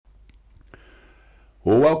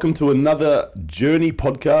Well, welcome to another Journey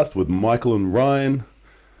podcast with Michael and Ryan.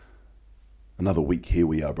 Another week, here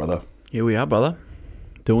we are, brother. Here we are, brother.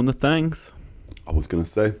 Doing the things. I was going to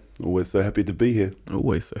say, always so happy to be here.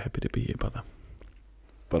 Always so happy to be here, brother.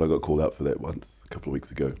 But I got called out for that once, a couple of weeks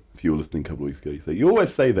ago. If you were listening a couple of weeks ago, you say, you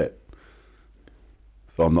always say that.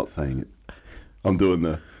 So I'm not saying it. I'm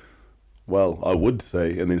doing I would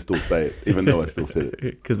say, and then still say it, even though I still said it.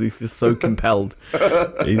 Because he's just so compelled.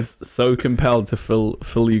 He's so compelled to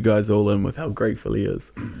fill you guys all in with how grateful he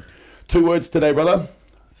is. 2 words today, brother.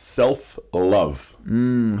 Self-love.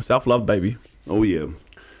 Self-love, baby. Oh, yeah.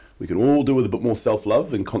 We can all do with a bit more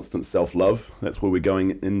self-love and constant self-love. That's where we're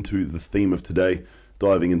going into the theme of today,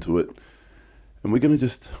 diving into it. And we're going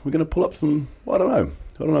to pull up some, I don't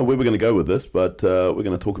know where we're going to go with this, but we're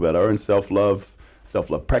going to talk about our own self-love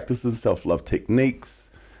practices, self-love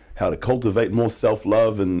techniques, how to cultivate more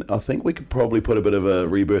self-love. And I think we could probably put a bit of a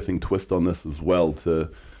rebirthing twist on this as well,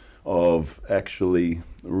 of actually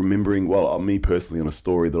remembering, me personally, on a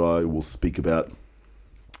story that I will speak about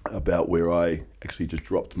where I actually just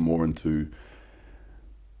dropped more into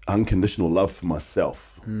unconditional love for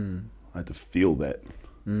myself. I had to feel that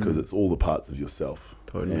because it's all the parts of yourself.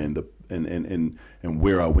 Totally. And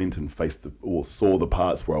where I went and saw the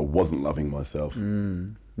parts where I wasn't loving myself.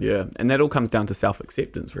 Yeah, and that all comes down to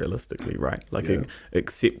self-acceptance, realistically, right?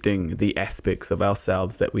 Accepting the aspects of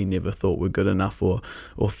ourselves that we never thought were good enough or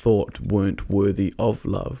thought weren't worthy of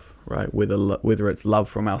love, right? Whether it's love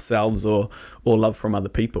from ourselves or love from other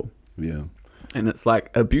people. Yeah. And it's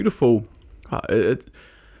like a beautiful, it's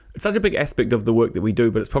such a big aspect of the work that we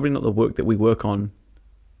do, but it's probably not the work that we work on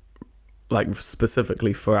like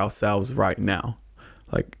specifically for ourselves right now.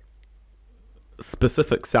 Like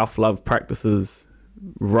specific self-love practices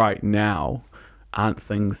right now aren't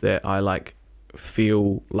things that I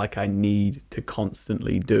feel like I need to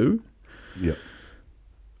constantly do. Yeah.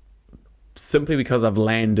 Simply because I've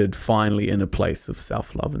landed finally in a place of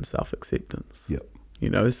self-love and self-acceptance.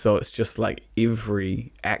 Yeah. So it's just like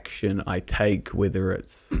every action I take, whether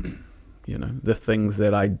it's the things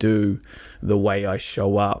that I do, the way I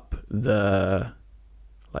show up, the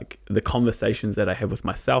conversations that I have with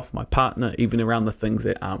myself, my partner, even around the things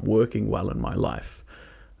that aren't working well in my life.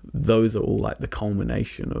 Those are all like the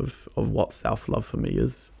culmination of what self-love for me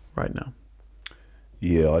is right now.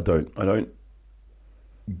 Yeah, I don't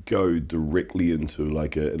go directly into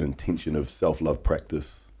like an intention of self-love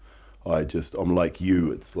practice. I'm like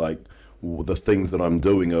you. It's like the things that I'm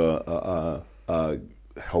doing are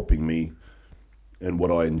helping me and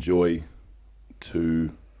what I enjoy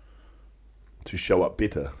to show up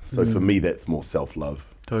better. So for me, that's more self-love.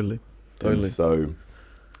 Totally. And so,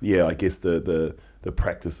 yeah, I guess the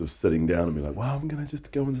practice of sitting down and be like, I'm going to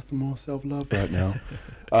just go into some more self-love right now.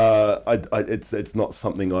 It's not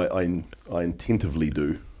something I intentively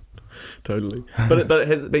do. Totally. But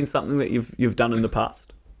has it been something that you've done in the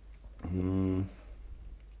past?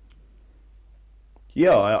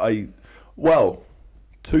 Yeah,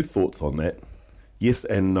 two thoughts on that. Yes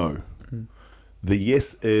and no. The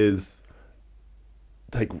yes is,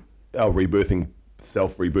 take our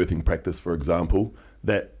self-rebirthing practice, for example,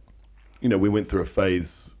 that, we went through a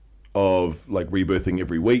phase of like rebirthing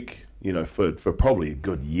every week, for probably a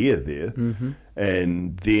good year there. Mm-hmm.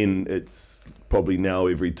 And then it's probably now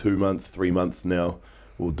every 2 months, 3 months now,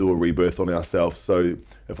 we'll do a rebirth on ourselves. So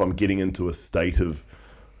if I'm getting into a state of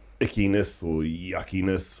ickiness or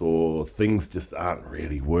yuckiness or things just aren't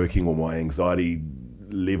really working or my anxiety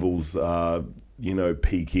levels are,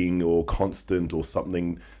 peaking or constant or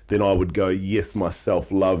something, then I would go, yes, my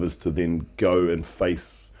self-love is to then go and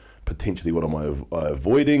face potentially what am I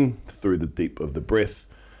avoiding through the deep of the breath.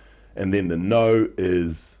 And then the no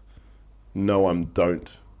is, no,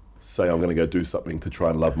 don't say I'm going to go do something to try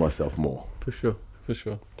and love myself more. For sure.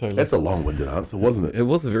 Totally. That's a long-winded answer, wasn't it? It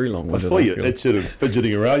was a very long-winded answer. I saw you itching and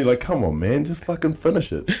fidgeting around. You're like, come on, man, just fucking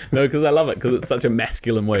finish it. No, because I love it, because it's such a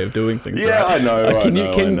masculine way of doing things. Yeah, right? I know.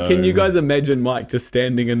 Can you guys imagine Mike just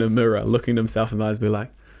standing in a mirror, looking himself in the eyes, and be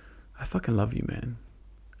like, I fucking love you, man.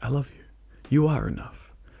 I love you. You are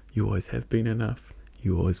enough. You always have been enough.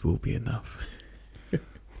 You always will be enough.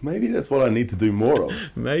 Maybe that's what I need to do more of.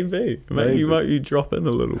 Maybe you drop in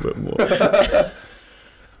a little bit more.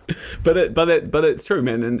 But it's true,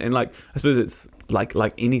 man, and like I suppose it's like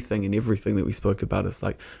anything and everything that we spoke about. It's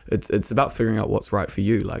like it's about figuring out what's right for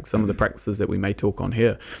you. Like some of the practices that we may talk on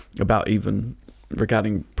here about, even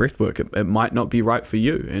regarding breath work, it might not be right for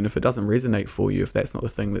you, and if it doesn't resonate for you, if that's not the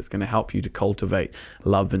thing that's going to help you to cultivate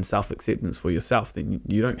love and self-acceptance for yourself, then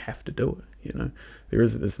you don't have to do it.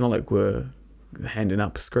 It's not like we're handing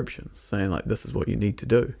out prescriptions saying like this is what you need to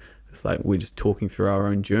do. It's like we're just talking through our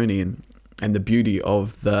own journey and the beauty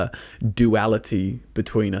of the duality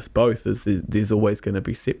between us both is there's always going to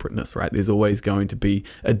be separateness, right? There's always going to be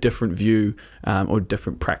a different view or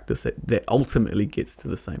different practice that ultimately gets to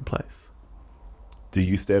the same place. Do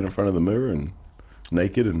you stand in front of the mirror and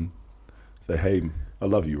naked and say, "Hey, I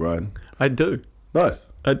love you, Ryan"? I do. Nice.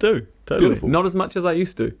 I do. Totally. Beautiful. Not as much as I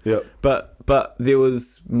used to. Yeah. But there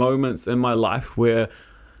was moments in my life where,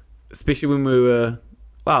 especially when we were,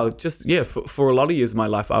 for a lot of years of my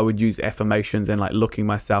life, I would use affirmations and like looking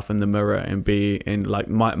myself in the mirror and like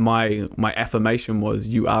my affirmation was,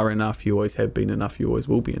 you are enough, you always have been enough, you always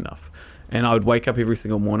will be enough. And I would wake up every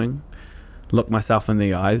single morning, look myself in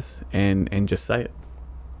the eyes and just say it.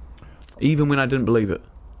 Even when I didn't believe it.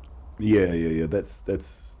 Yeah. That's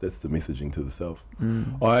the messaging to the self.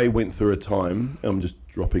 I went through a time, I'm just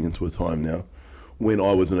dropping into a time now, when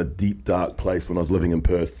I was in a deep, dark place when I was living in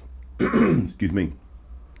Perth. Excuse me.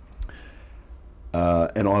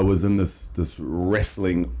 And I was in this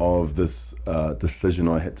wrestling of this decision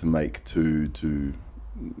I had to make to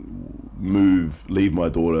leave my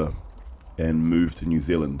daughter and move to New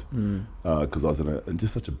Zealand because I was in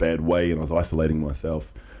just such a bad way and I was isolating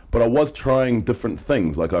myself. But I was trying different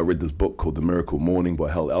things. Like I read this book called The Miracle Morning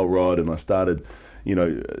by Hal Elrod, and I started,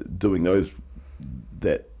 doing those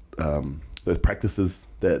practices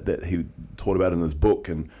that he taught about in his book.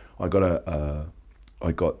 And I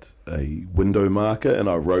got a window marker and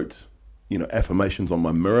I wrote, affirmations on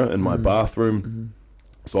my mirror in my bathroom.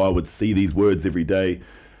 So I would see these words every day.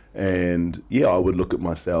 And I would look at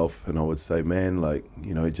myself and I would say, man,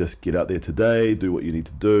 just get out there today, do what you need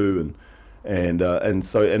to do. And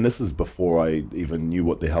this is before I even knew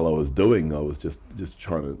what the hell I was doing. I was just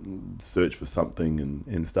trying to search for something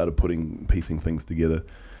and started piecing things together.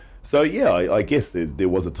 So I guess there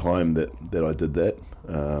was a time that I did that.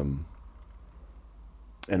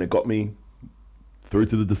 And it got me through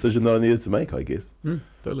to the decision that I needed to make, I guess.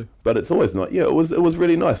 Totally. But it's always not. It was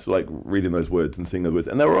really nice, like reading those words and seeing those words.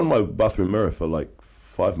 And they were on my bathroom mirror for like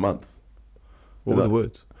 5 months. What were the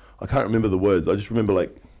words? I can't remember the words. I just remember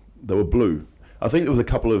they were blue. I think there was a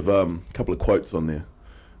couple of quotes on there,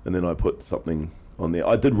 and then I put something on there.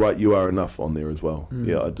 I did write "You Are Enough" on there as well.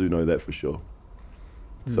 Yeah, I do know that for sure.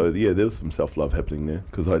 So there was some self-love happening there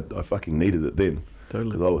because I fucking needed it then.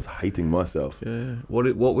 Totally. Because I was hating myself. Yeah.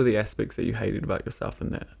 What were the aspects that you hated about yourself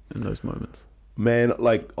in those moments? Man,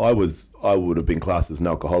 I would have been classed as an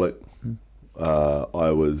alcoholic.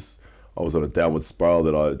 I was on a downward spiral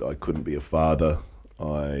that I couldn't be a father.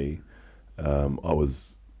 I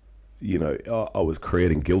was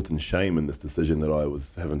creating guilt and shame in this decision that I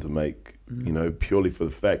was having to make, purely for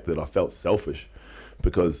the fact that I felt selfish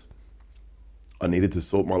because I needed to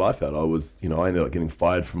sort my life out. I ended up getting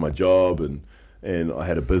fired from my job and I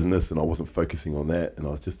had a business and I wasn't focusing on that and I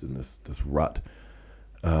was just in this rut.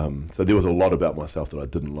 So there was a lot about myself that I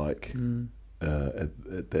didn't like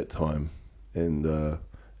at that time. And I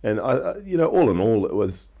all in all, it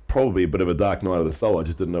was probably a bit of a dark night of the soul. I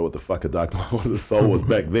just didn't know what the fuck a dark night of the soul was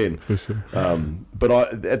back then. For sure. But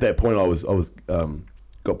at that point, I was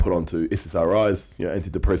got put onto SSRIs,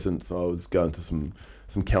 antidepressants. I was going to some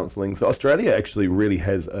counselling. So Australia actually really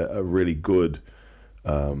has a really good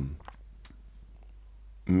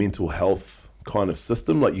mental health kind of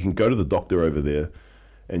system. Like you can go to the doctor over there,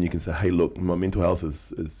 and you can say, "Hey, look, my mental health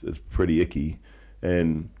is pretty icky,"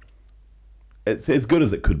 and it's as good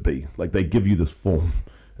as it could be. Like they give you this form.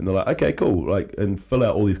 And they're like, okay, cool, and fill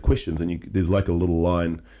out all these questions. And there's like a little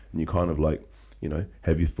line, and you kind of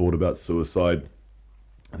have you thought about suicide?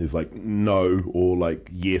 There's like no or like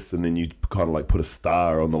yes, and then you kind of put a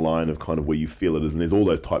star on the line of kind of where you feel it is. And there's all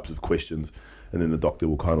those types of questions. And then the doctor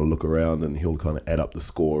will kind of look around and he'll kind of add up the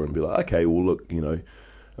score and be like, okay, well, look, you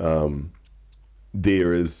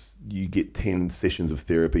get 10 sessions of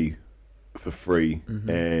therapy for free,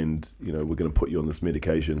 and we're going to put you on this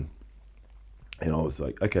medication. And I was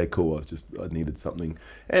like, okay, cool. I needed something.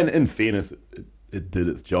 And in fairness, it did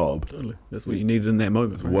its job. Totally. That's what you needed in that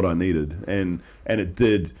moment. It's what I needed. And it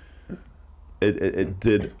did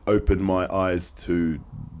open my eyes to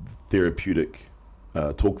therapeutic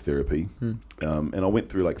talk therapy. And I went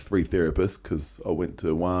through 3 therapists because I went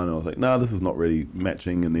to one and I was like, nah, this is not really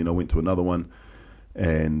matching. And then I went to another one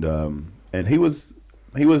and he was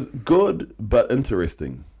good, but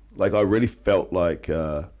interesting. I really felt like,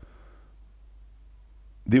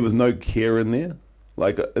 there was no care in there.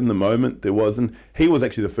 In the moment, there wasn't. He was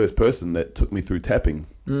actually the first person that took me through tapping.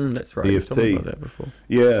 That's right. EFT. You told me about that before.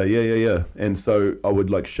 Yeah. And so I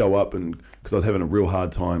would show up because I was having a real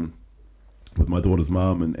hard time with my daughter's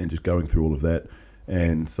mum and just going through all of that.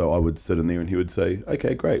 And so I would sit in there and he would say,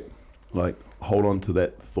 okay, great. hold on to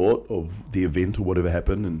that thought of the event or whatever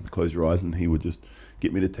happened and close your eyes, and he would just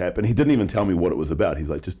get me to tap. And he didn't even tell me what it was about. He's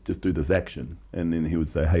like, just do this action. And then he would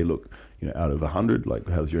say, hey, look, out of 100, like,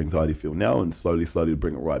 how's your anxiety feel now? And slowly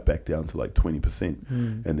bring it right back down to like 20%.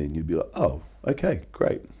 And then you'd be like, oh, okay,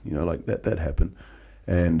 great. Like that happened.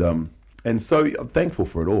 And so I'm thankful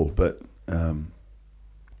for it all. But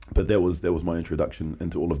that was my introduction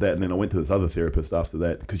into all of that. And then I went to this other therapist after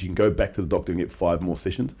that, because you can go back to the doctor and get 5 more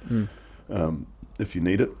sessions if you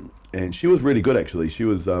need it. And she was really good, actually. She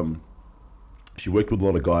was she worked with a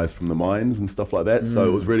lot of guys from the mines and stuff like that. So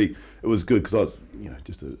it was good, because I was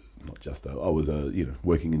I was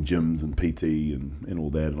working in gyms and PT and all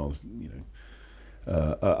that, and I was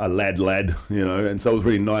a lad, and so it was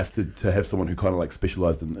really nice to have someone who kind of like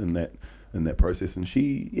specialized in that process. And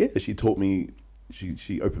she taught me.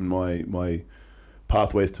 She opened my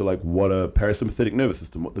pathways to like what a parasympathetic nervous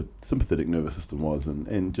system, what the sympathetic nervous system was,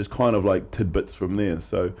 and just kind of like tidbits from there.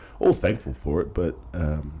 So all thankful for it, but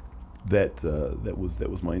that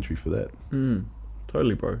was my entry for that.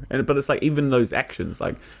 Totally, bro. But it's like, even those actions,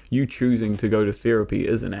 like you choosing to go to therapy,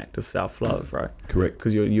 is an act of self-love, right? Correct.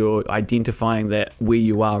 Because you're identifying that where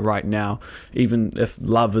you are right now, even if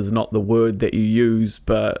love is not the word that you use,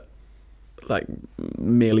 but like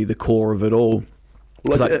merely the core of it all.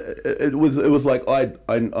 Like it was like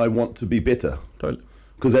I want to be better. Totally.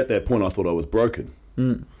 Because at that point I thought I was broken.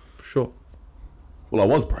 For sure. Well, I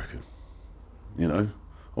was broken. I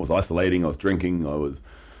was isolating. I was drinking. I was,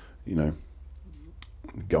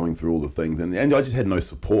 going through all the things, and I just had no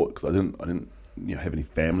support, because I didn't have any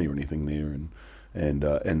family or anything there,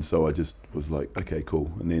 and so I just was like, okay,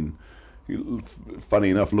 cool. And then, funny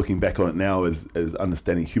enough, looking back on it now as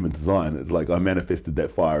understanding human design, it's like I manifested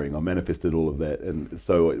that firing, I manifested all of that, and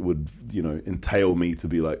so it would entail me to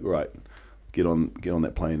be like, right, get on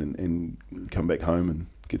that plane and come back home and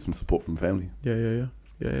get some support from family. Yeah.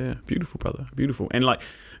 Beautiful, brother. Beautiful. And like,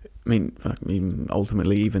 I mean,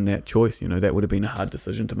 ultimately, even that choice, that would have been a hard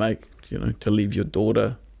decision to make, to leave your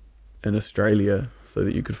daughter in Australia so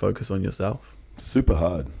that you could focus on yourself. Super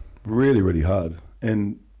hard. Really, really hard.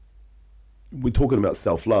 And we're talking about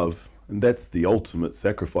self-love, and that's the ultimate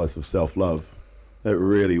sacrifice of self-love. It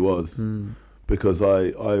really was. Because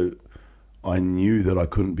I knew that I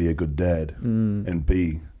couldn't be a good dad and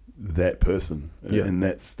be that person in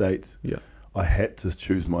that state. Yeah. I had to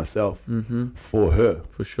choose myself for her.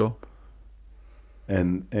 For sure.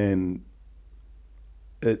 And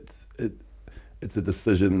it's a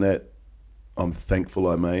decision that I'm thankful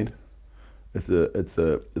I made. It's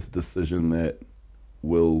a decision that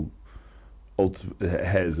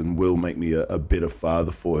has and will make me a better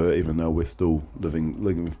father for her, even though we're still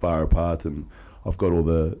living far apart, and I've got all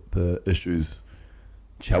the issues,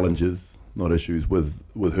 challenges, not issues,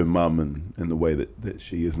 with her mum and the way that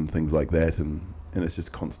she is and things like that, and it's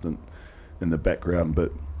just constant in the background.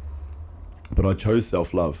 But I chose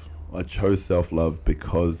self-love. I chose self-love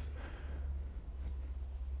because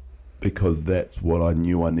that's what I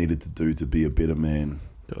knew I needed to do to be a better man.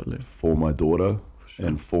 Totally. For my daughter, for sure.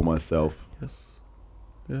 And for myself. Yes.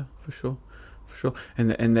 Yeah, for sure.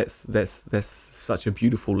 And that's such a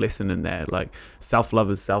beautiful lesson in that. Like, self-love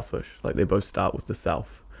is selfish. Like, they both start with the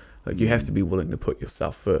self. Like, you have to be willing to put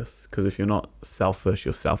yourself first, because if you're not selfish,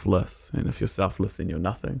 you're selfless. And if you're selfless, then you're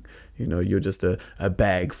nothing. You're just a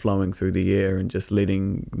bag flowing through the air and just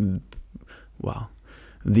letting,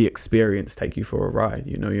 the experience take you for a ride.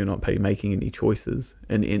 You're not making any choices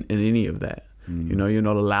in any of that. You're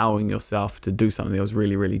not allowing yourself to do something that was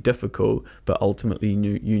really, really difficult, but ultimately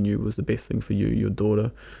you knew was the best thing for you, your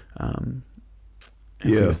daughter, and for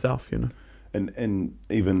yourself. And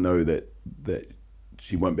even though that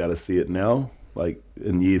she won't be able to see it now, like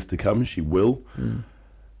in years to come, she will.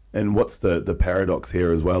 And what's the paradox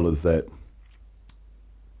here as well is that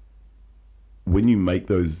when you make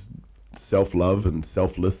those self-love and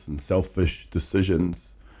selfless and selfish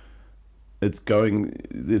decisions,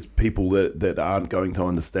 there's people that aren't going to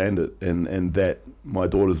understand it, and that my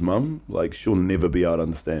daughter's mum, like, she'll never be able to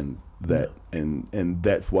understand that, and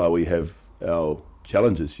that's why we have our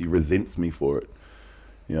challenges. She resents me for it,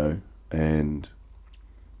 and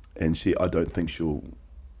I don't think she'll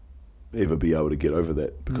ever be able to get over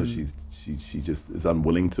that, because she just is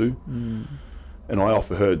unwilling to. And I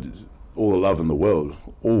offer her all the love in the world,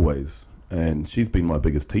 always, and she's been my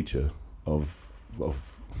biggest teacher of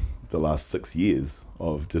the last 6 years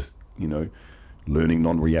of just, learning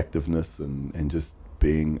non-reactiveness and just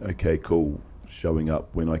being, okay, cool, showing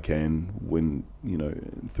up when I can,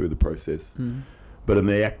 through the process. But in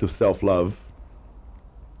the act of self-love,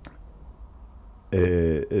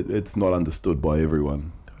 it's not understood by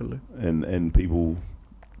everyone. Totally. And people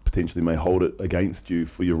potentially may hold it against you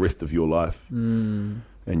for your rest of your life. Mm.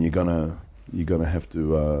 And you're gonna have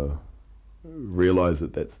to realize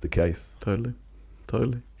that that's the case.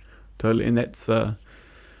 Totally, and that's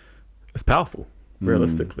it's powerful.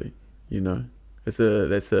 Realistically, you know, that's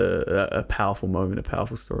a powerful moment, a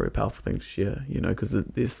powerful story, a powerful thing to share. You know, because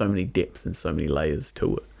there's so many depths and so many layers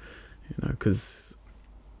to it. You know, because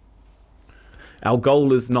our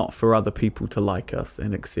goal is not for other people to like us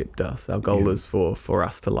and accept us. Our goal is for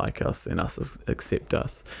us to like us and us accept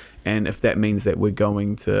us. And if that means that we're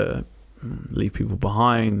going to leave people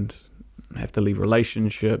behind, have to leave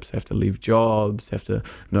relationships, have to leave jobs, have to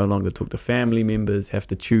no longer talk to family members, have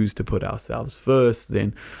to choose to put ourselves first,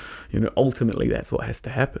 then, you know, ultimately that's what has to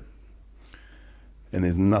happen. And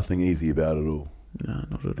there's nothing easy about it all. No,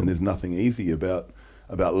 not at all. And there's nothing easy about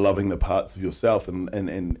loving the parts of yourself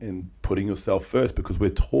and putting yourself first, because we're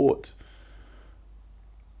taught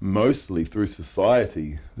mostly through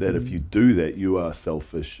society that if you do that, you are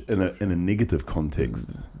selfish in a negative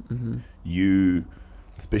context. Mm-hmm. You,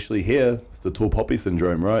 especially here, it's the tall poppy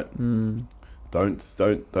syndrome, right? Don't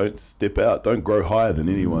step out. Don't grow higher than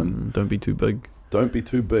anyone. Don't be too big. Don't be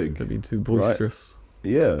too big. Don't be too boisterous.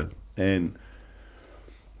 Right? Yeah, and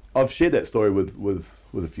I've shared that story with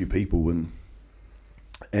a few people,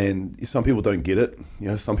 and some people don't get it. You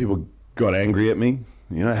know, some people got angry at me.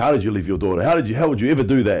 You know, how did you leave your daughter? How would you ever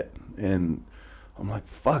do that? And I'm like,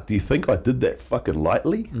 fuck, do you think I did that fucking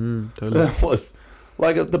lightly? Totally. That was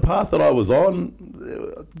like the path that I was on.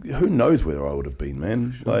 Who knows where I would have been,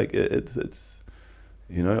 man? Sure. Like it's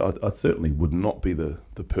you know, I certainly would not be the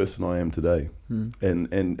person I am today.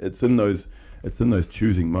 And it's in those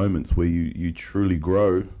choosing moments where you truly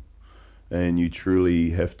grow, and you truly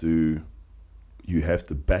have to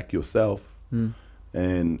back yourself.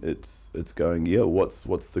 And it's going,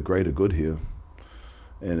 what's the greater good here?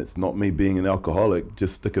 And it's not me being an alcoholic,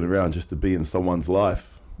 just sticking around just to be in someone's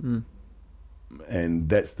life. And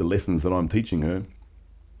that's the lessons that I'm teaching her.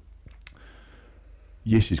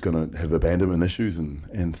 Yes, she's going to have abandonment issues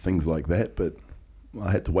and things like that, but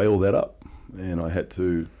I had to weigh all that up, and I had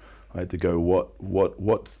to go,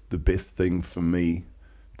 what's the best thing for me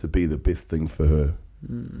to be the best thing for her?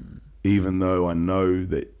 Even though I know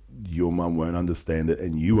that your mum won't understand it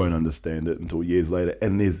and you won't understand it until years later.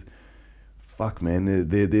 And there's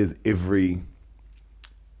every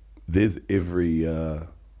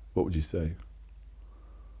what would you say,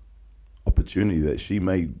 opportunity that she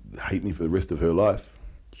may hate me for the rest of her life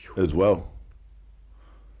as well.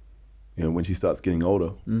 You know, when she starts getting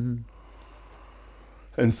older. And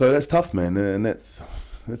so that's tough, man. And that's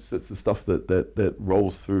the stuff that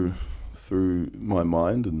rolls through my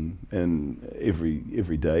mind and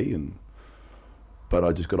every day, but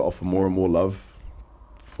I just got to offer more and more love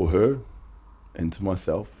for her and to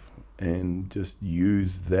myself, and just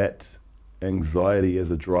use that anxiety as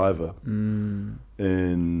a driver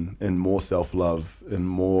in more self-love and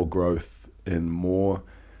more growth and more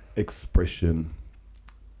expression,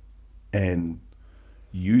 and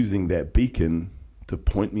using that beacon to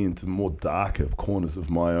point me into more darker corners of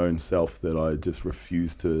my own self that I just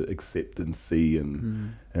refuse to accept and see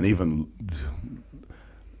and even,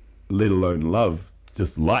 let alone love,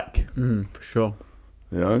 just like. For sure.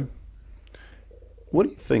 You know? What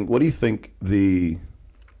do you think? Do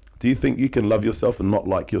you think you can love yourself and not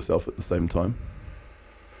like yourself at the same time?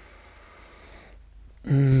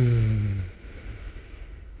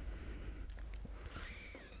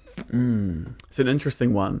 It's an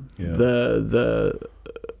interesting one. Yeah. The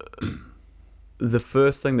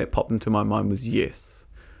first thing that popped into my mind was yes.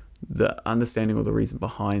 The understanding or the reason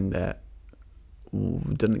behind that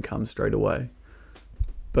didn't come straight away.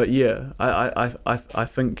 But yeah, I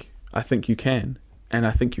think you can, and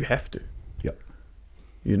I think you have to. Yep.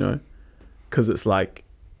 You know, because it's like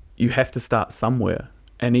you have to start somewhere,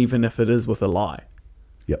 and even if it is with a lie.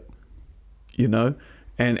 Yep. You know.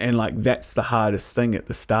 And like that's the hardest thing at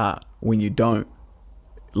the start, when you don't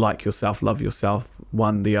like yourself, love yourself,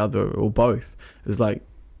 one, the other, or both, is like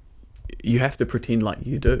you have to pretend like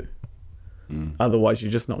you do. Otherwise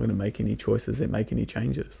you're just not going to make any choices and make any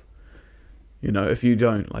changes. You know, if you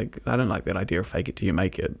don't, like, I don't like that idea of fake it till you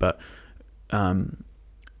make it, but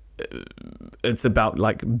it's about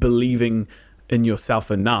like believing in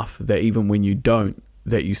yourself enough that even when you don't,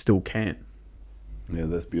 that you still can. Yeah,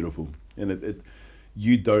 that's beautiful. And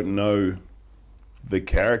you don't know the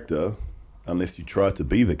character unless you try to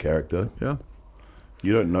be the character. Yeah.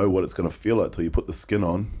 You don't know what it's going to feel like till you put the skin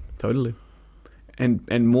on. Totally.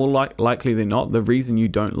 And more likely than not, the reason you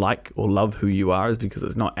don't like or love who you are is because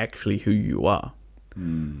it's not actually who you are.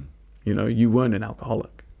 You know, you weren't an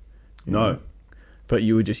alcoholic. You know? but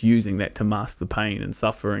you were just using that to mask the pain and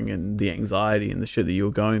suffering and the anxiety and the shit that you were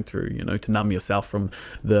going through, you know, to numb yourself from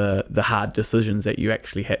the hard decisions that you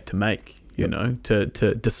actually had to make, you know, to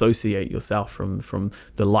dissociate yourself from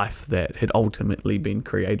the life that had ultimately been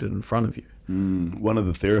created in front of you. One of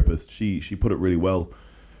the therapists, she put it really well.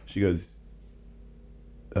 She goes,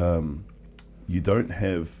 you don't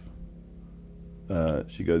have,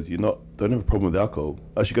 she goes, don't have a problem with alcohol.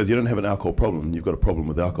 She goes, you don't have an alcohol problem, you've got a problem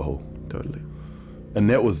with alcohol. Totally. And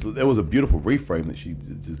that was a beautiful reframe that she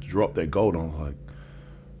just dropped that gold on. I was like,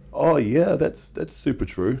 oh yeah, that's super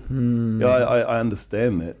true. Yeah, I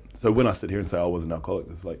understand that. So when I sit here and say I was an alcoholic,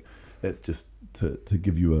 it's like, that's just to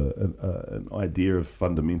give you an idea of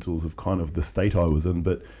fundamentals of kind of the state I was in.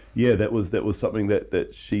 But yeah, that was something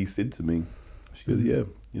that she said to me. She goes, yeah,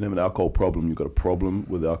 you don't have an alcohol problem, you've got a problem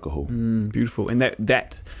with alcohol. Beautiful. And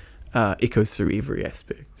that echoes through every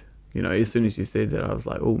aspect. You know, as soon as you said that, I was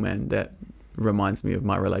like, oh man, that reminds me of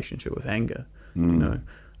my relationship with anger. You know,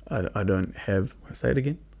 I don't have, say it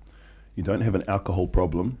again. You don't have an alcohol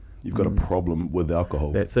problem, you've got a problem with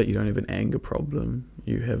alcohol. That's it. You don't have an anger problem,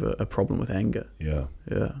 you have a problem with anger. Yeah.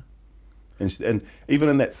 Yeah. And even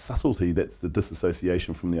in that subtlety, that's the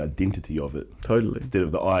disassociation from the identity of it. Totally. Instead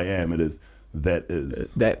of the I am, it is that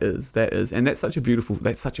is. That is. And that's such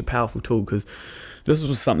a powerful tool, because this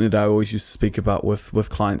was something that I always used to speak about with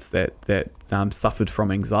clients that suffered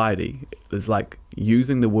from anxiety. It's like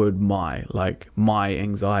using the word my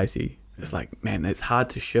anxiety. It's like, man, it's hard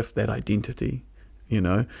to shift that identity, you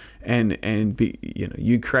know, and be, you know,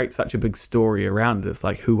 you create such a big story around it. It's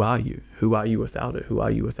like, who are you? Who are you without it? Who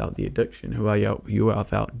are you without the addiction? Who are you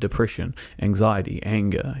without depression, anxiety,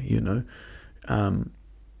 anger, you know?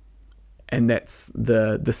 And that's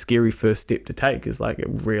the scary first step to take, is like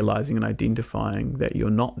realizing and identifying that you're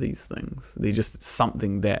not these things. They're just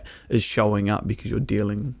something that is showing up because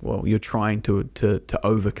you're trying to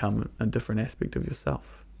overcome a different aspect of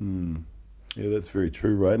yourself. Yeah, that's very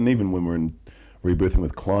true, right? And even when we're in rebirthing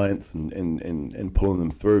with clients and pulling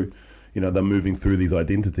them through, you know, they're moving through these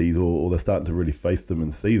identities or they're starting to really face them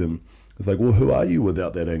and see them. It's like, well, who are you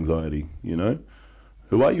without that anxiety, you know?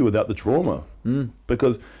 Who are you without the trauma?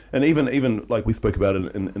 Because, and even like we spoke about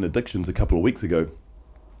it in addictions a couple of weeks ago,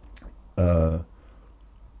 a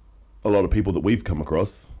lot of people that we've come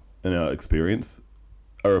across in our experience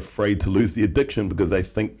are afraid to lose the addiction because they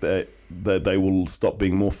think that they will stop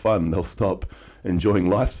being more fun. They'll stop enjoying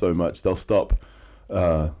life so much. They'll stop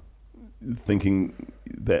thinking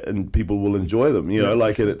that and people will enjoy them. You know,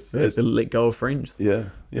 like it's to let go of friends. Yeah.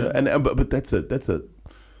 And but that's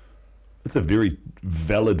a very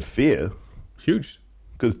valid fear. Huge.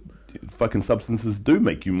 Because fucking substances do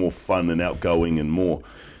make you more fun and outgoing and more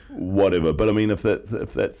whatever. But I mean, if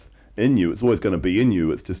that's in you, it's always going to be in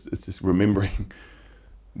you. It's just remembering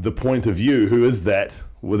the point of view. Who is that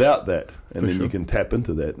without that? And then you can tap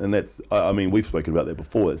into that. And that's, I mean, we've spoken about that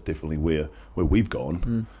before. That's definitely where we've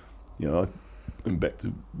gone. You know, I'm back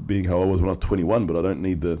to being how I was when I was 21, but I don't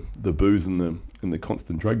need the booze and the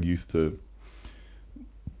constant drug use to,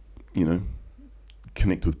 you know,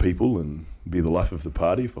 connect with people and be the life of the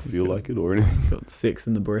party if I feel like it or anything. Got sex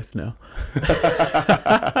in the breath now.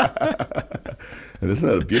 And isn't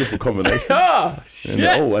that a beautiful combination? Oh, shit.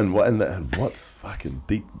 And what's fucking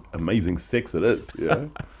deep, amazing sex it is, you know?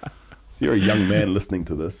 If you're a young man listening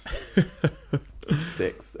to this,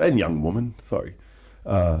 sex, and young woman, sorry,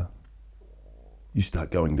 you start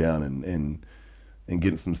going down and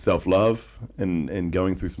getting some self-love and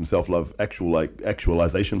going through some self-love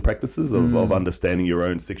actualization practices of understanding your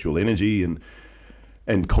own sexual energy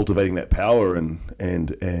and cultivating that power and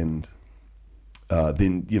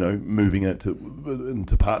then, you know, moving it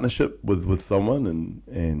into partnership with someone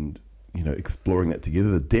and you know, exploring that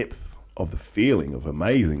together, the depth of the feeling of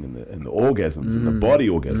amazing and the orgasms and the body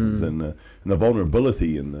orgasms and the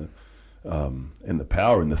vulnerability and the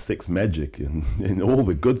power and the sex magic and all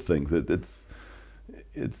the good things.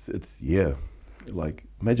 It's yeah, like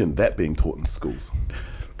imagine that being taught in schools.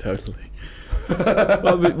 Totally.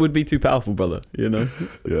 Well, it would be too powerful, brother, you know.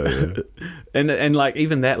 Yeah. And like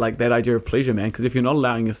even that idea of pleasure, man, because if you're not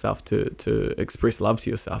allowing yourself to express love to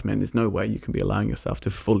yourself, man, there's no way you can be allowing yourself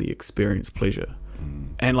to fully experience pleasure.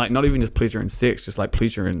 And like not even just pleasure in sex, just like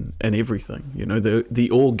pleasure in everything, you know, the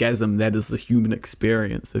orgasm that is the human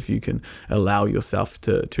experience. If you can allow yourself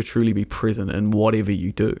to truly be present in whatever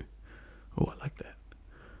you do. Oh, I like that.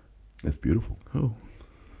 That's beautiful. Oh,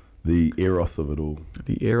 the eros of it all.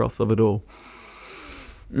 The eros of it all.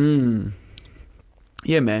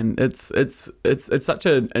 Yeah, man, it's such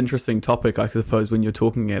an interesting topic, I suppose, when you're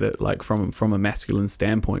talking at it like from a masculine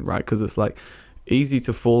standpoint, right? Because it's like easy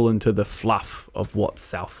to fall into the fluff of what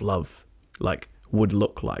self-love, like would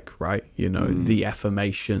look like, right? You know, the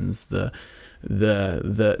affirmations, the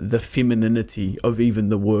femininity of even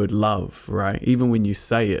the word love, right? Even when you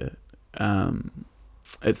say it,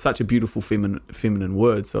 it's such a beautiful feminine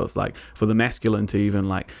word. So it's like for the masculine to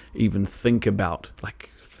even think about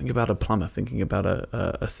a plumber, thinking about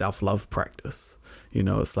a self-love practice. You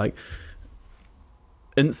know, it's like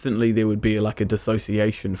instantly there would be like a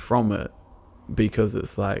dissociation from it, because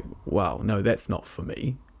it's like, wow, no, that's not for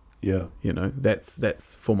me. Yeah. You know,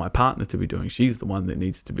 that's for my partner to be doing. She's the one that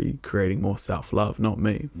needs to be creating more self-love, not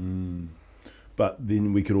me. But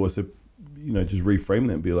then we could also, you know, just reframe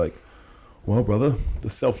that and be like, well, brother, the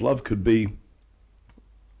self-love could be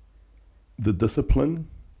the discipline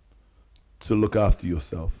to look after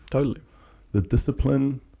yourself. Totally. The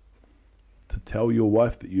discipline to tell your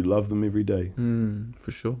wife that you love them every day.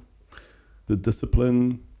 For sure. The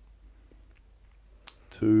discipline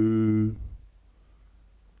to,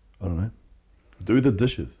 I don't know, do the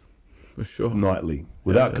dishes For sure. nightly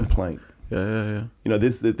without complaint. Yeah. You know,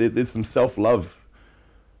 there's some self-love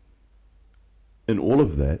in all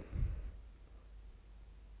of that.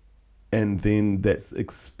 And then that's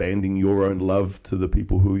expanding your own love to the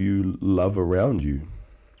people who you love around you.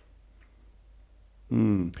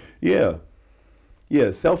 Yeah.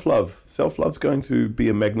 Yeah, self-love. Self-love's going to be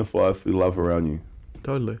a magnifier for love around you.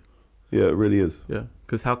 Totally. Yeah, it really is. Yeah.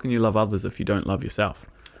 Because how can you love others if you don't love yourself?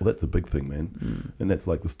 Well, that's a big thing, man. And that's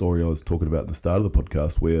like the story I was talking about at the start of the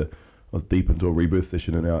podcast, where I was deep into a rebirth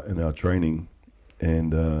session in our training,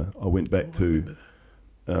 and I went back to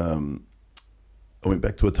a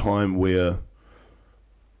time where,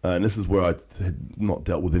 and this is where I had not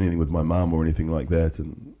dealt with anything with my mum or anything like that,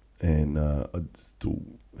 and I still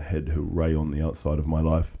had her ray on the outside of my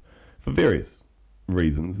life for various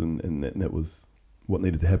reasons, and that was what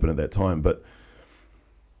needed to happen at that time. But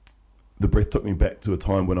the breath took me back to a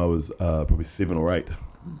time when I was probably 7 or 8,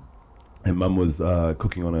 and Mum was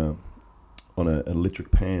cooking on an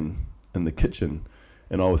electric pan in the kitchen,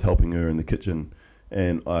 and I was helping her in the kitchen,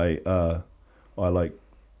 and I like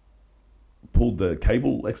pulled the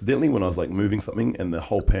cable accidentally when I was like moving something, and the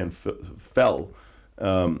whole pan fell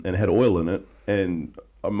and had oil in it, and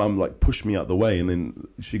Mum like pushed me out the way, and then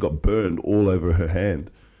she got burned all over her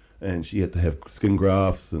hand, and she had to have skin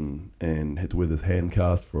grafts and had to wear this hand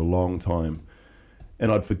cast for a long time,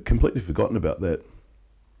 and I'd completely forgotten about that,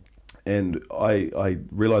 and I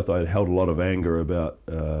realized I had held a lot of anger about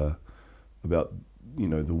you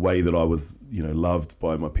know, the way that I was, you know, loved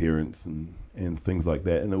by my parents and things like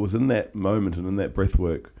that. And it was in that moment and in that breath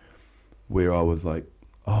work where I was like,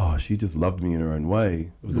 oh, she just loved me in her own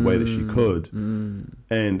way, the way that she could.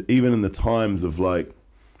 And even in the times of like,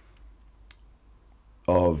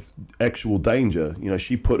 of actual danger, you know,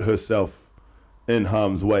 she put herself in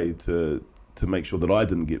harm's way to make sure that I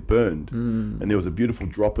didn't get burned. And there was a beautiful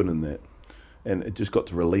drop-in in that. And it just got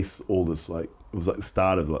to release all this, like, it was like the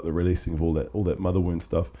start of like the releasing of all that mother wound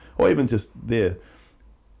stuff, or even just there.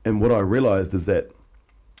 And what I realized is that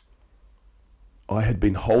I had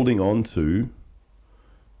been holding on to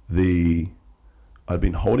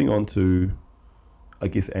I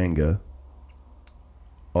guess, anger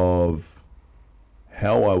of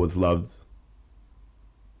how I was loved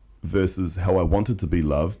versus how I wanted to be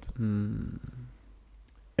loved.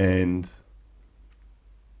 And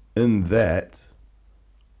in that,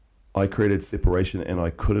 I created separation, and I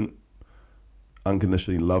couldn't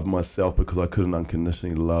unconditionally love myself because I couldn't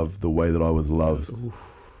unconditionally love the way that I was loved.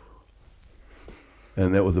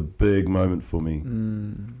 And that was a big moment for me.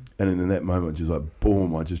 And in that moment, just like,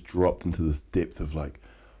 boom, I just dropped into this depth of like,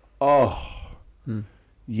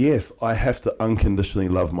 yes, I have to unconditionally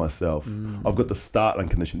love myself. I've got to start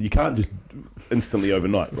unconditionally. You can't just instantly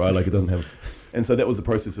overnight, right? Like, it doesn't have. And so that was the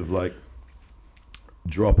process of like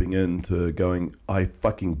dropping into going, I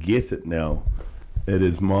fucking get it now. It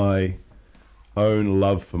is my own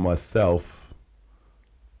love for myself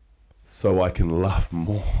so I can love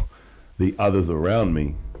more the others around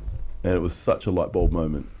me. And it was such a light bulb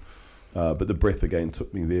moment. But the breath again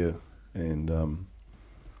took me there, and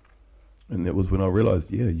that was when I realized,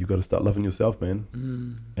 yeah, you got to start loving yourself,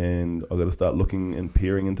 man. And I got to start looking and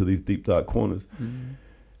peering into these deep, dark corners.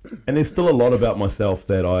 And there's still a lot about myself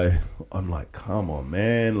that I'm like, come on,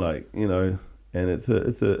 man, like, you know. And it's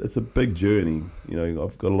a big journey, you know.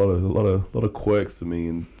 I've got a lot of quirks to me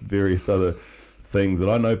and various other things that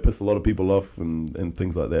I know piss a lot of people off and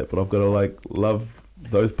things like that. But I've got to like love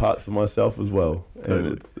those parts of myself as well. And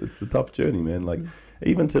it's a tough journey, man. Like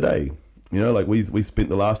even today, you know, like we spent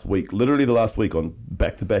literally the last week on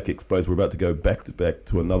back-to-back expos. We're about to go back-to-back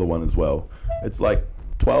to another one as well. It's like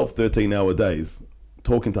 12, 13 hour days,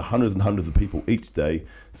 talking to hundreds and hundreds of people each day,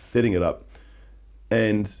 setting it up.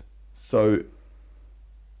 And so,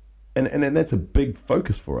 and that's a big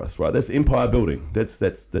focus for us, right? That's empire building. That's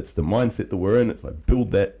the mindset that we're in. It's like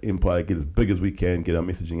build that empire, get as big as we can, get our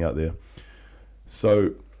messaging out there.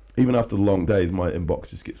 So even after the long days, my inbox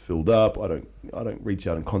just gets filled up. I don't reach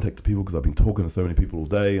out and contact people because I've been talking to so many people all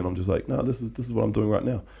day, and I'm just like, no, this is what I'm doing right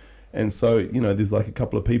now. And so, you know, there's like a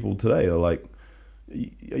couple of people today are like,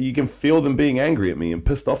 you can feel them being angry at me and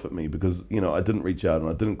pissed off at me because, you know, I didn't reach out and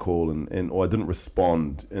I didn't call and or I didn't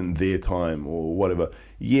respond in their time or whatever.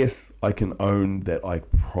 Yes, I can own that I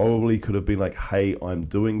probably could have been like, hey, I'm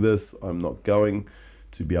doing this. I'm not going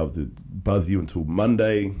to be able to buzz you until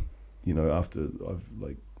Monday, you know, after I've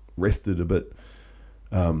like rested a bit.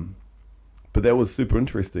 But that was super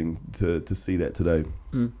interesting to see that today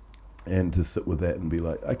and to sit with that and be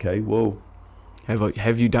like, okay, well,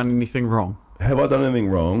 have you done anything wrong? Have I done anything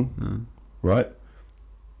wrong? Right?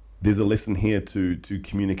 There's a lesson here to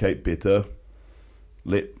communicate better,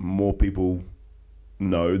 let more people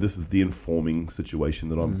know this is the informing situation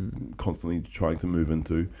that I'm constantly trying to move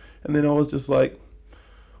into. And then I was just like,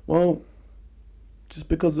 well, just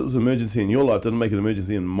because it was an emergency in your life doesn't make it an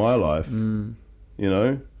emergency in my life, you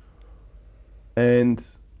know? And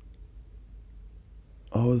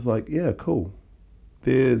I was like, yeah, cool.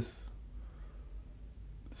 There's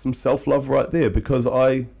some self-love right there because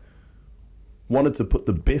I wanted to put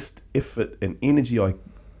the best effort and energy I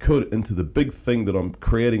could into the big thing that I'm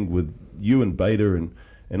creating with you and Beta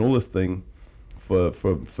and all this thing for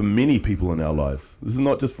many people in our lives. This is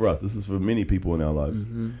not just for us. This is for many people in our lives.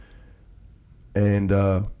 And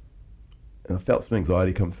I felt some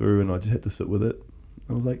anxiety come through and I just had to sit with it.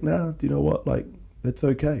 I was like, nah, do you know what? Like, that's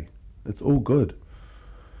okay. It's all good.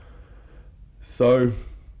 So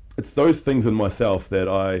it's those things in myself that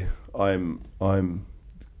I'm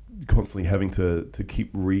constantly having to keep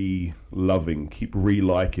re-loving, keep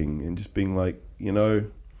re-liking, and just being like, you know,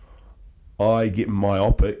 I get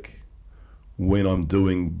myopic when I'm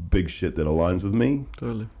doing big shit that aligns with me.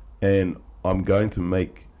 Totally. And I'm going to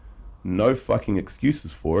make no fucking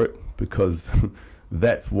excuses for it because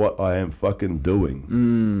that's what I am fucking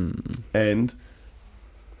doing. And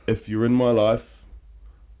if you're in my life,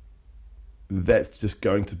 that's just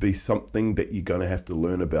going to be something that you're going to have to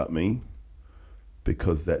learn about me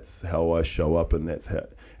because that's how I show up and that's how.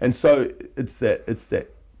 And so it's that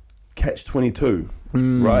catch-22,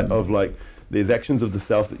 right? Of like, there's actions of the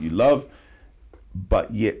self that you love,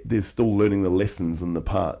 but yet there's still learning the lessons and the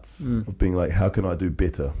parts of being like, how can I do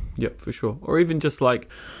better? Yep, for sure. Or even just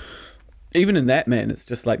like, even in that, man, it's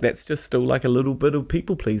just like, that's just still like a little bit of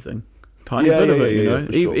people pleasing. Tiny bit of it, you know.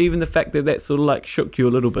 Sure. Even the fact that sort of like shook you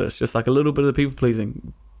a little bit. It's just like a little bit of people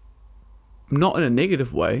pleasing, not in a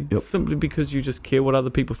negative way, simply because you just care what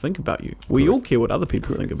other people think about you. We all care what other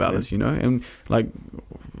people think about us, you know. And like,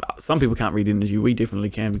 some people can't read energy. We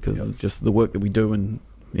definitely can because of just the work that we do, and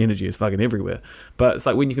energy is fucking everywhere. But it's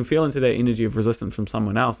like when you can feel into that energy of resistance from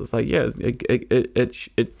someone else, it's like, yeah,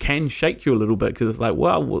 it can shake you a little bit because it's like,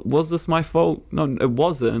 well, was this my fault? No, it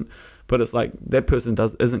wasn't. But it's like that person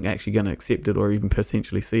isn't actually going to accept it or even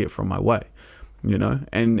potentially see it from my way, you know?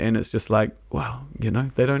 And it's just like, wow, you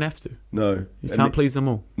know, they don't have to. No. You can't please them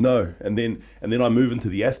all. No. And then I move into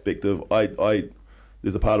the aspect of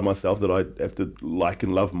there's a part of myself that I have to like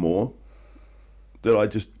and love more, that I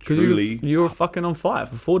just truly... You were fucking on fire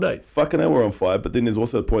for 4 days. Fucking hell, we're on fire. But then there's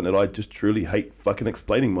also a point that I just truly hate fucking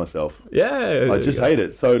explaining myself. Yeah. I just hate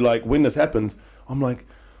it. So like when this happens, I'm like...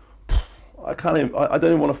 I can't even, I don't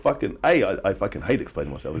even want to fucking, I fucking hate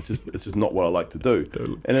explaining myself. It's just not what I like to do.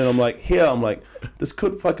 Totally. And then I'm like, this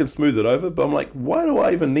could fucking smooth it over, but I'm like, why do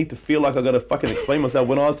I even need to feel like I got to fucking explain myself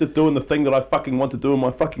when I was just doing the thing that I fucking want to do in my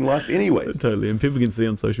fucking life anyways? Totally. And people can see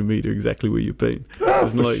on social media exactly where you've been.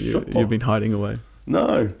 It's not like you've been hiding away.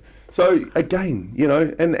 No. So again, you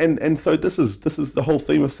know, and so this is the whole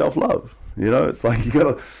theme of self-love. You know, it's like you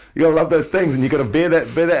gotta love those things, and you gotta bear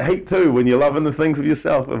that hate too when you're loving the things of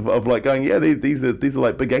yourself. Of like going, yeah, these are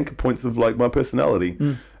like big anchor points of like my personality.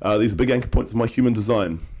 These are big anchor points of my human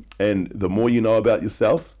design. And the more you know about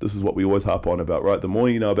yourself, this is what we always harp on about, right? The more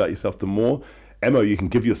you know about yourself, the more ammo you can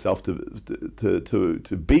give yourself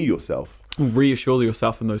to be yourself. Reassure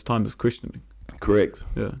yourself in those times of questioning. Correct.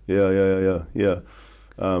 Yeah.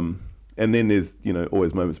 And then there's, you know,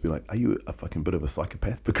 always moments to be like, are you a fucking bit of a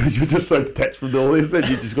psychopath? Because you're just so detached from all this and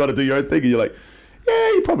you just got to do your own thing. And you're like,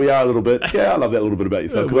 yeah, you probably are a little bit. Yeah, I love that little bit about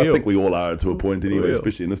yourself. Because I think we all are to a point anyway,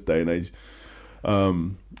 especially in this day and age.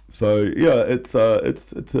 So yeah, it's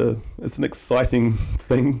an exciting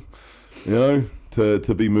thing, you know,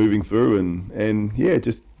 to be moving through and yeah,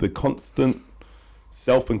 just the constant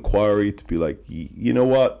self-inquiry to be like, you know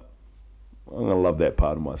what? I'm gonna love that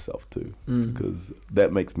part of myself too, because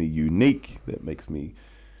that makes me unique. That makes me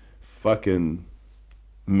fucking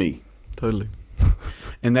me. Totally.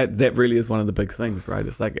 And that really is one of the big things, right?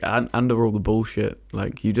 It's like under all the bullshit,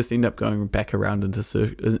 like you just end up going back around into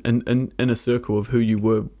in a circle of who you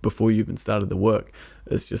were before you even started the work.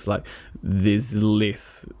 It's just like there's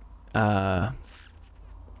less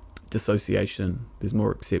dissociation, there's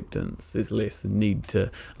more acceptance, there's less need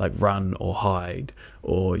to like run or hide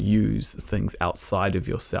or use things outside of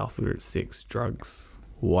yourself, whether it's sex, drugs,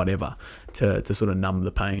 whatever, to sort of numb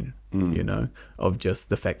the pain, you know, of just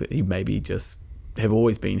the fact that you maybe just have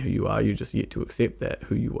always been who you are, you're just yet to accept that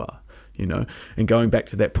who you are, you know. And going back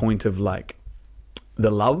to that point of like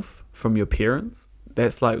the love from your parents,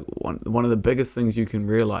 that's like one of the biggest things you can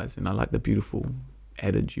realize. And I like the beautiful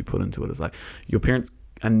adage you put into it. It's like your parents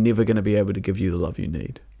are never going to be able to give you the love you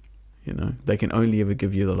need, you know. They can only ever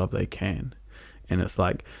give you the love they can. And it's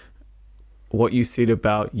like what you said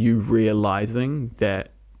about you realizing that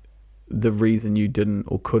the reason you didn't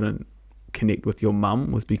or couldn't connect with your mum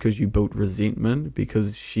was because you built resentment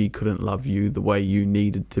because she couldn't love you the way you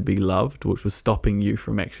needed to be loved, which was stopping you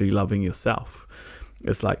from actually loving yourself.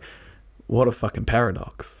 It's like, what a fucking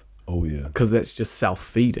paradox. Oh yeah. Because that's just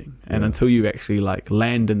self-feeding. And until you actually like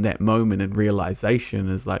land in that moment and realization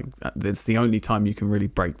is like, that's the only time you can really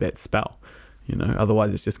break that spell, you know.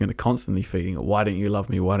 Otherwise it's just going to constantly feeding it. Why don't you love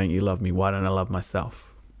me? Why don't you love me? Why don't I love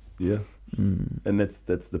myself? Yeah. And that's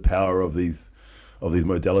the power of these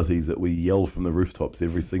modalities that we yell from the rooftops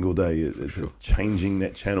every single day. It's changing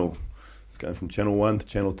that channel. It's going from channel 1 to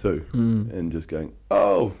channel 2 and just going,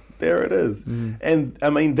 oh, there it is. And I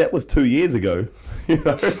mean, that was 2 years ago, you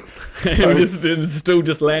know. So it's still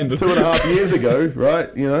just landed. 2.5 years ago,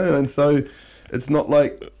 right? You know, and so it's not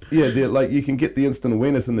like, like you can get the instant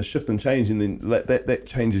awareness and the shift and change, and then that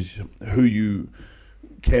changes who you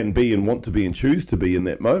can be and want to be and choose to be in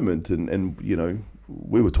that moment. And you know,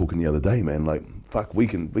 we were talking the other day, man, like, fuck, we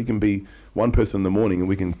can be one person in the morning and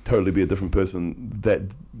we can totally be a different person that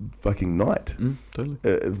fucking night. Totally.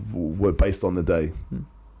 We're based on the day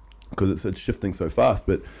because it's shifting so fast.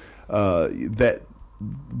 But that,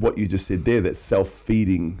 what you just said there, that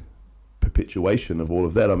self-feeding perpetuation of all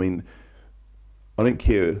of that, I mean, I don't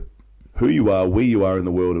care who you are, where you are in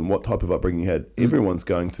the world and what type of upbringing you had, everyone's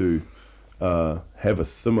going to have a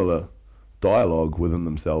similar dialogue within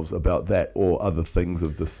themselves about that or other things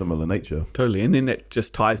of the similar nature. Totally. And then that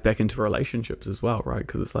just ties back into relationships as well, right?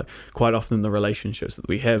 Because it's like quite often the relationships that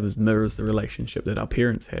we have mirrors the relationship that our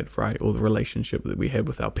parents had, right? Or the relationship that we had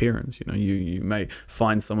with our parents. You know, you may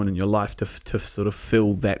find someone in your life to sort of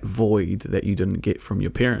fill that void that you didn't get from your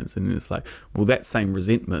parents. And then it's like, well, that same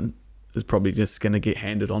resentment is probably just going to get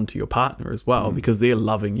handed on to your partner as well, because they're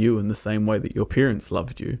loving you in the same way that your parents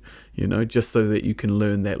loved you, you know, just so that you can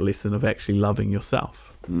learn that lesson of actually loving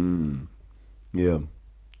yourself. Yeah.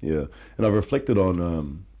 And I reflected on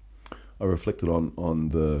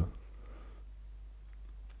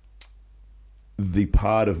the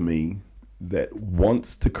part of me that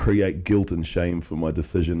wants to create guilt and shame for my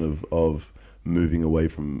decision of moving away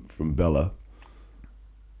from Bella,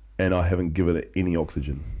 and I haven't given it any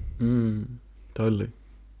oxygen. Totally.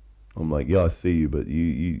 I'm like, yeah, I see you, but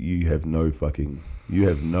you have no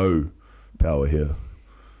power here.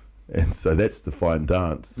 And so that's the fine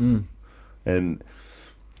dance. And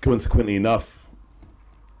consequently enough,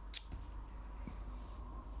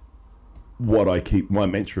 what I keep, my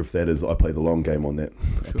mantra of that is I play the long game on that.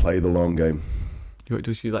 I play the long game. You wait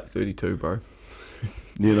till she's like 32, bro.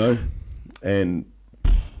 You know? And,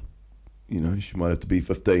 you know, she might have to be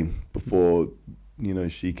 15 before, you know,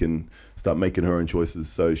 she can start making her own choices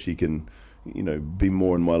so she can, you know, be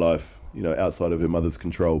more in my life, you know, outside of her mother's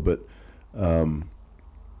control. But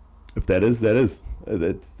if that is.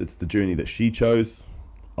 It's the journey that she chose.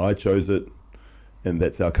 I chose it. And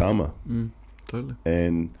that's our karma. Totally.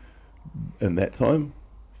 And in that time,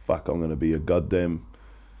 fuck, I'm going to be a goddamn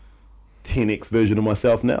 10x version of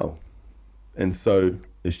myself now. And so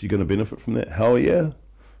is she going to benefit from that? Hell yeah.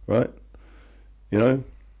 Right? You know?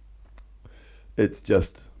 It's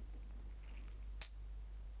just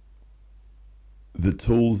the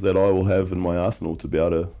tools that I will have in my arsenal to be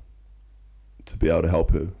able to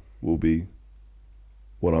help her will be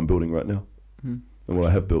what I'm building right now and what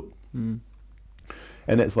I have built. And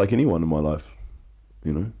that's like anyone in my life,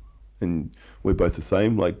 you know. And we're both the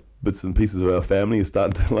same. Like bits and pieces of our family are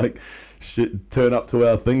starting to like turn up to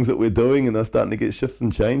our things that we're doing, and they're starting to get shifts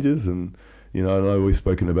and changes. And you know, I know we've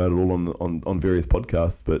spoken about it all on various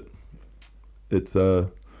podcasts, but it's a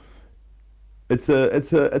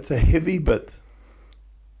heavy but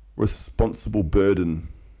responsible burden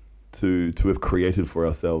to have created for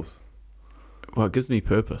ourselves. Well, it gives me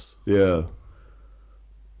purpose. Yeah.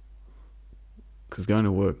 Because going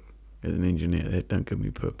to work as an engineer, that don't give me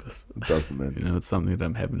purpose. It doesn't, man. You know, it's something that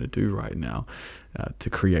I'm having to do right now to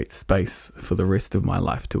create space for the rest of my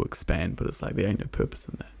life to expand. But it's like there ain't no purpose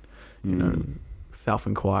in that. You know,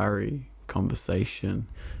 self-inquiry, conversation,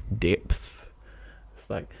 depth. It's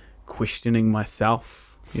like questioning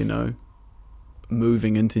myself, you know,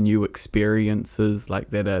 moving into new experiences like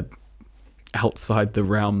that are outside the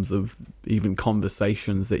realms of even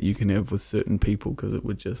conversations that you can have with certain people, because it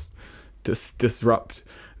would just disrupt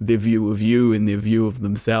their view of you and their view of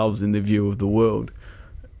themselves and their view of the world.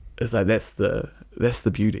 It's like that's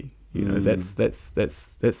the beauty, you know. That's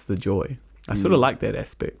the joy. I sort of like that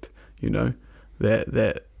aspect, you know,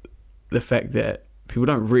 that the fact that people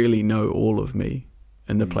don't really know all of me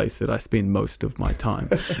in the place that I spend most of my time.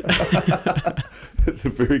 That's a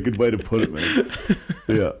very good way to put it, man.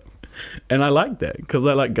 Yeah. And I like that, because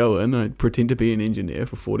I like going, I pretend to be an engineer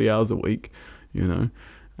for 40 hours a week, you know.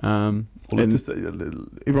 Well, it's just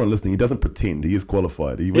everyone listening. He doesn't pretend. He is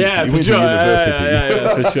qualified. He went, Yeah, he for went sure. to university.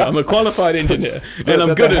 Yeah, for sure. I'm a qualified engineer, and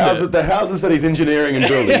I'm good at it. The houses that he's engineering and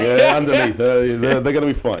building, underneath, they're going to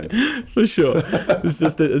be fine. For sure. It's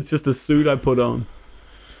just a suit I put on.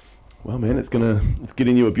 Well, man, it's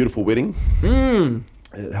getting you a beautiful wedding.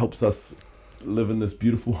 It helps us live in this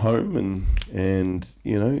beautiful home, and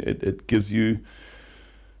you know, it gives you.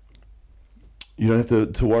 You don't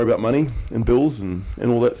have to worry about money and bills and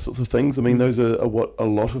all that sorts of things. I mean, those are what a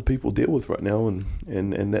lot of people deal with right now,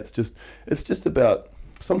 and that's just, it's just about,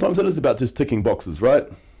 sometimes it is about just ticking boxes, right?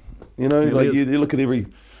 You know, like you look at every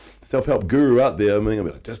self-help guru out there, I mean, I'll be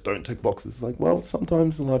like, just don't tick boxes. Like, well,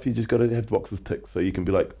 sometimes in life you just got to have boxes ticked so you can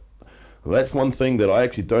be like, well, that's one thing that I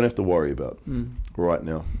actually don't have to worry about right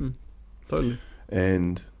now. Totally.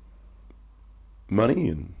 And money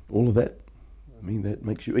and all of that, I mean, that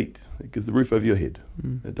makes you eat. It gives the roof over your head.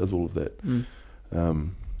 It does all of that.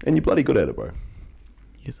 And you're bloody good at it, bro.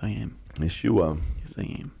 Yes, I am. Yes, you are. Yes, I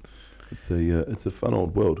am. It's a fun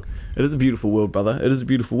old world. It is a beautiful world, brother. It is a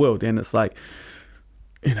beautiful world, and it's like,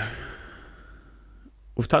 you know,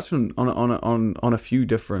 we've touched on a few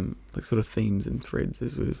different like sort of themes and threads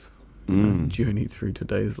as we've journeyed through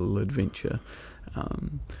today's little adventure.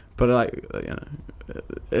 But like, you know,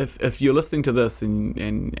 if you're listening to this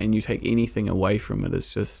and you take anything away from it,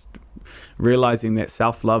 it's just realizing that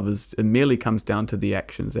self-love it merely comes down to the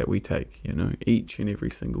actions that we take, you know, each and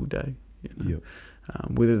every single day, you know? Yep.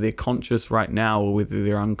 Whether they're conscious right now or whether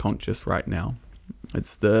they're unconscious right now.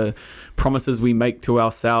 It's the promises we make to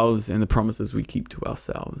ourselves and the promises we keep to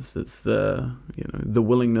ourselves. It's the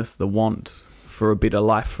willingness, the want for a better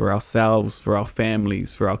life for ourselves, for our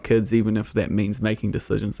families, for our kids, even if that means making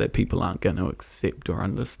decisions that people aren't going to accept or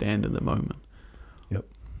understand in the moment. Yep.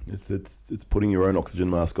 It's putting your own oxygen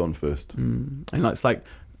mask on first. And it's like,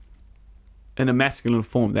 in a masculine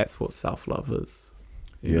form, that's what self-love is.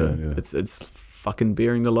 You know? It's fucking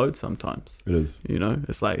bearing the load sometimes. It is. You know,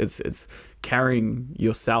 it's like it's carrying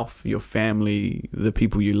yourself, your family, the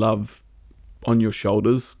people you love on your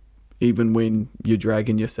shoulders, even when you're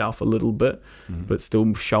dragging yourself a little bit, but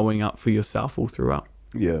still showing up for yourself all throughout.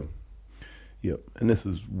 Yeah. Yep. And this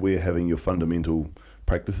is where having your fundamental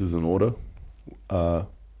practices in order are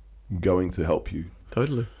going to help you.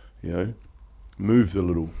 Totally. You know, move a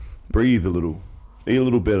little, breathe a little, eat a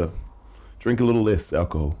little better, drink a little less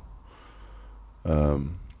alcohol.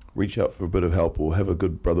 Reach out for a bit of help, or have a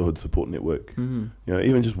good brotherhood support network. You know,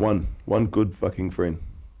 even just one good fucking friend.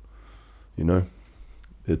 You know,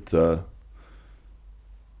 it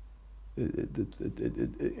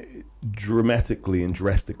dramatically and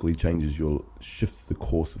drastically shifts the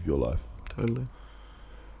course of your life. Totally.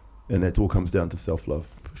 And that all comes down to self-love.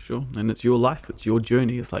 For sure. And it's your life. It's your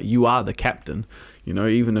journey. It's like you are the captain. You know,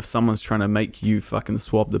 even if someone's trying to make you fucking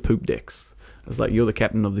swab the poop decks, it's like you're the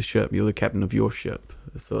captain of the ship. You're the captain of your ship.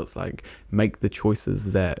 So it's like, make the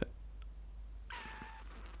choices that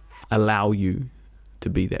allow you to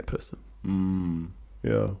be that person.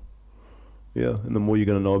 Yeah. Yeah. And the more you're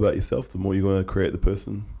going to know about yourself, the more you're going to create the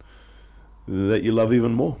person that you love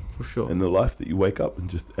even more. For sure. And the life that you wake up in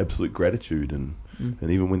just absolute gratitude. And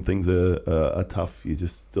even when things are tough, you're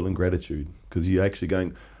just still in gratitude, because you're actually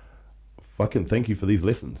going, fucking thank you for these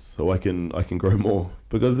lessons so I can grow more.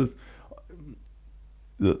 Because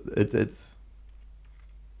it's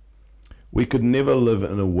we could never live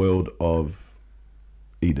in a world of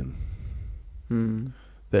Eden.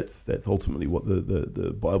 That's ultimately what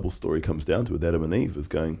the Bible story comes down to with Adam and Eve, is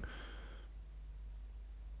going,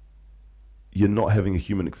 you're not having a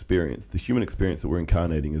human experience. The human experience that we're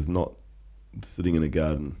incarnating is not sitting in a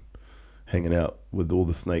garden hanging out with all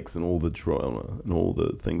the snakes and all the drama and all the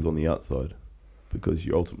things on the outside. because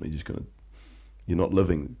you're ultimately just you're not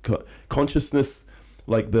living. Consciousness,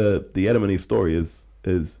 like the Adam and Eve story is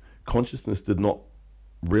consciousness did not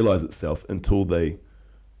realize itself until they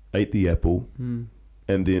ate the apple, and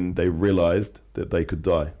then they realized that they could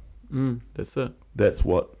die. That's it. That's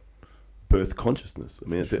what birthed consciousness. I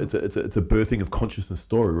mean, it's a birthing of consciousness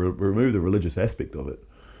story. Remove the religious aspect of it.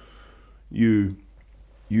 You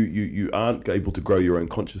aren't able to grow your own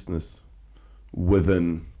consciousness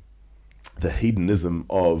within the hedonism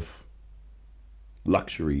of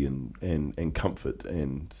luxury and comfort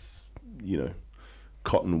and, you know,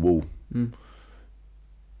 cotton wool.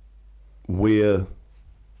 Where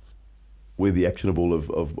the actionable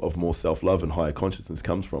of more self-love and higher consciousness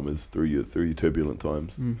comes from is through your turbulent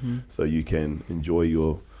times. So you can enjoy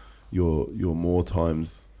your more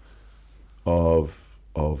times of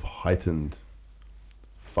heightened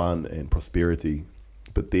fun and prosperity,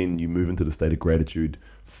 but then you move into the state of gratitude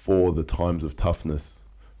for the times of toughness,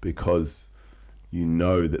 because you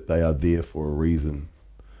know that they are there for a reason,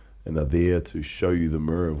 and they're there to show you the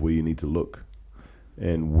mirror of where you need to look.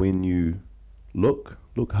 And when you look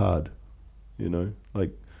hard, you know,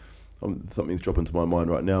 like something's dropping to my mind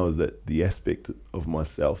right now is that the aspect of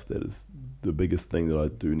myself that is the biggest thing that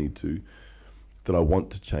I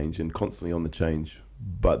want to change, and constantly on the change.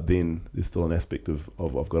 But then there's still an aspect of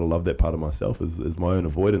I've got to love that part of myself is my own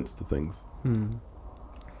avoidance to things.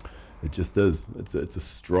 It just is. It's a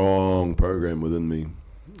strong program within me.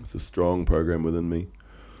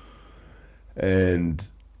 And,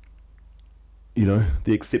 you know,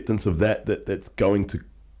 the acceptance of that's going to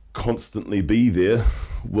constantly be there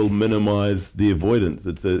will minimize the avoidance.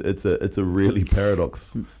 It's a really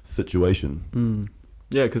paradox situation.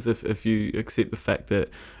 Yeah, because if you accept the fact that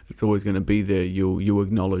it's always going to be there, you'll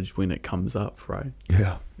acknowledge when it comes up, right?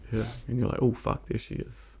 Yeah. And you're like, oh fuck, there she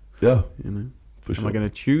is. Yeah. You know, for sure. Am I going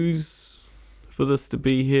to choose for this to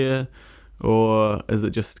be here, or is it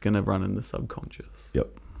just going to run in the subconscious? Yep.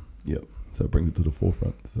 So it brings it to the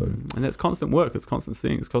forefront. So, and that's constant work. It's constant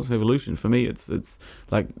seeing. It's constant evolution. For me, it's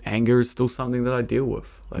like anger is still something that I deal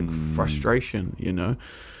with, like frustration, you know,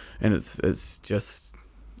 and it's just.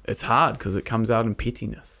 It's hard because it comes out in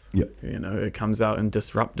pettiness. Yep. You know, it comes out in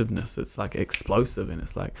disruptiveness. It's like explosive, and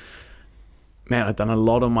it's like, man, I've done a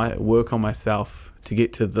lot of my work on myself to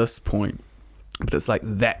get to this point, but it's like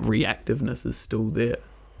that reactiveness is still there,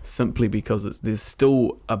 simply because there's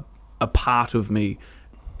still a part of me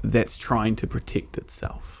that's trying to protect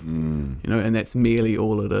itself. You know, and that's merely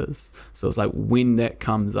all it is. So it's like when that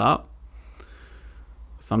comes up,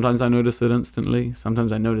 sometimes I notice it instantly.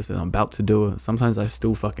 Sometimes I notice that I'm about to do it. Sometimes I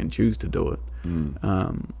still fucking choose to do it.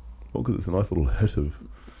 Well, because it's a nice little hit of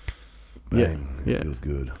bang. It feels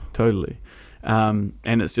good. Totally. And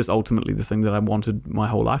it's just ultimately the thing that I wanted my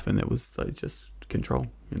whole life, and that was like just control.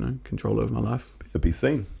 You know, control over my life. To be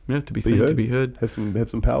seen. Yeah, to be seen, to be heard. Have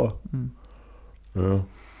some power. Yeah.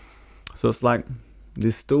 So it's like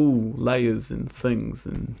there's still layers and things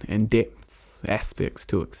and depths, aspects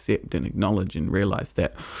to accept and acknowledge and realize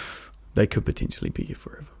that they could potentially be here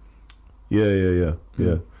forever. Yeah.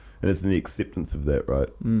 And it's the acceptance of that, right?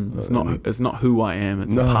 It's not who I am.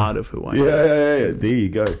 It's a part of who I am. Yeah. There you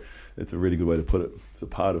go. That's a really good way to put it. It's a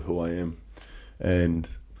part of who I am, and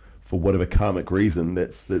for whatever karmic reason,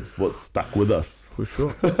 that's what's stuck with us. For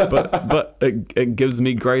sure. But it gives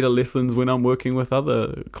me greater lessons when I'm working with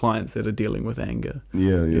other clients that are dealing with anger.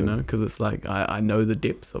 Yeah. You know, because it's like I know the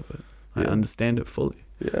depths of it. I understand it fully.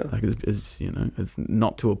 Yeah. Like it's you know, it's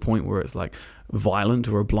not to a point where it's like violent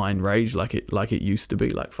or a blind rage like it used to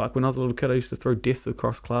be. Like fuck, when I was a little kid, I used to throw desks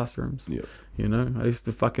across classrooms. Yeah. You know, I used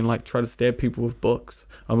to fucking like try to stab people with books,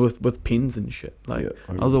 with pens and shit. Like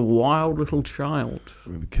I was a wild little child. I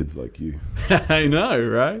remember kids like you. I know,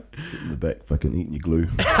 right? Sitting in the back, fucking eating your glue.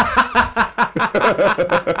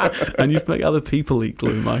 I used to make other people eat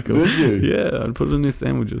glue, Michael. Did you? Yeah, I'd put it in their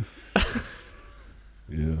sandwiches.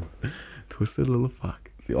 Yeah. Twisted little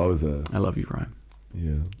fuck. See, I love you, Ryan.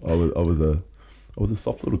 Yeah, I was a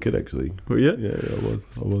soft little kid actually. Well, yeah. Yeah, I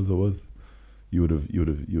was. You would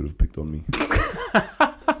have picked on me.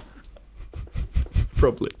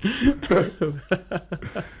 Probably. And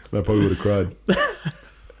I probably would have cried.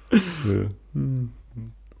 Yeah.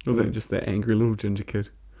 Was that just that angry little ginger kid?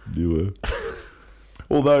 You were.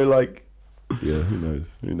 Although, like, yeah, who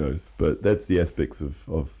knows? But that's the aspects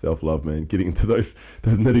of self-love, man. Getting into those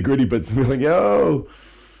nitty-gritty bits and being like, yo,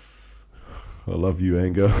 I love you,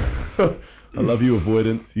 anger. I love you,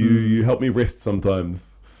 avoidance. You help me rest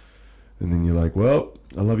sometimes. And then you're like, well,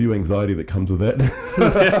 I love you anxiety that comes with that.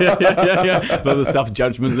 But the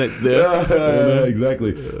self-judgment that's there. Yeah,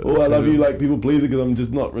 exactly. Or I love you like people pleaser because I'm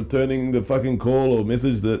just not returning the fucking call or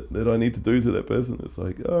message that I need to do to that person. It's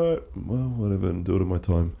like, all right, well, whatever, and do it at my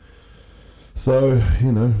time. So,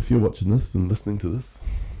 if you're watching this and listening to this,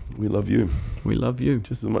 we love you. We love you.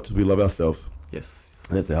 Just as much as we love ourselves. Yes.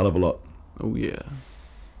 That's a hell of a lot. Oh, yeah.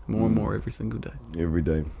 More and more every single day. Every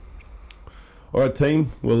day. All right,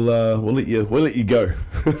 team. We'll let you go.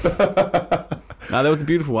 No, that was a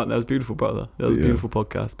beautiful one. That was beautiful, brother. That was a beautiful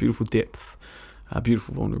podcast. Beautiful depth.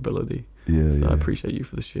 Beautiful vulnerability. Yeah. So I appreciate you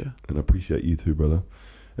for the share. And I appreciate you too, brother.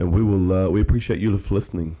 And we appreciate you for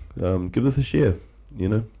listening. Give us a share.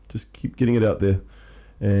 Just keep getting it out there.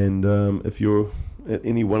 And if you're at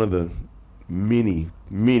any one of the many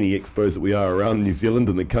expos that we are around New Zealand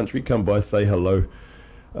and the country, come by, say hello.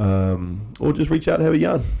 Or just reach out and have a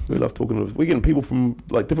yarn. We love talking to us. We're getting people from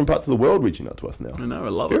like different parts of the world reaching out to us now. I know, I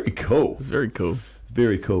love it. Very cool. It's very cool. It's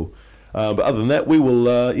very cool. But other than that, we will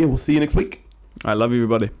we'll see you next week. I love you,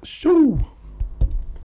 everybody. Shoo.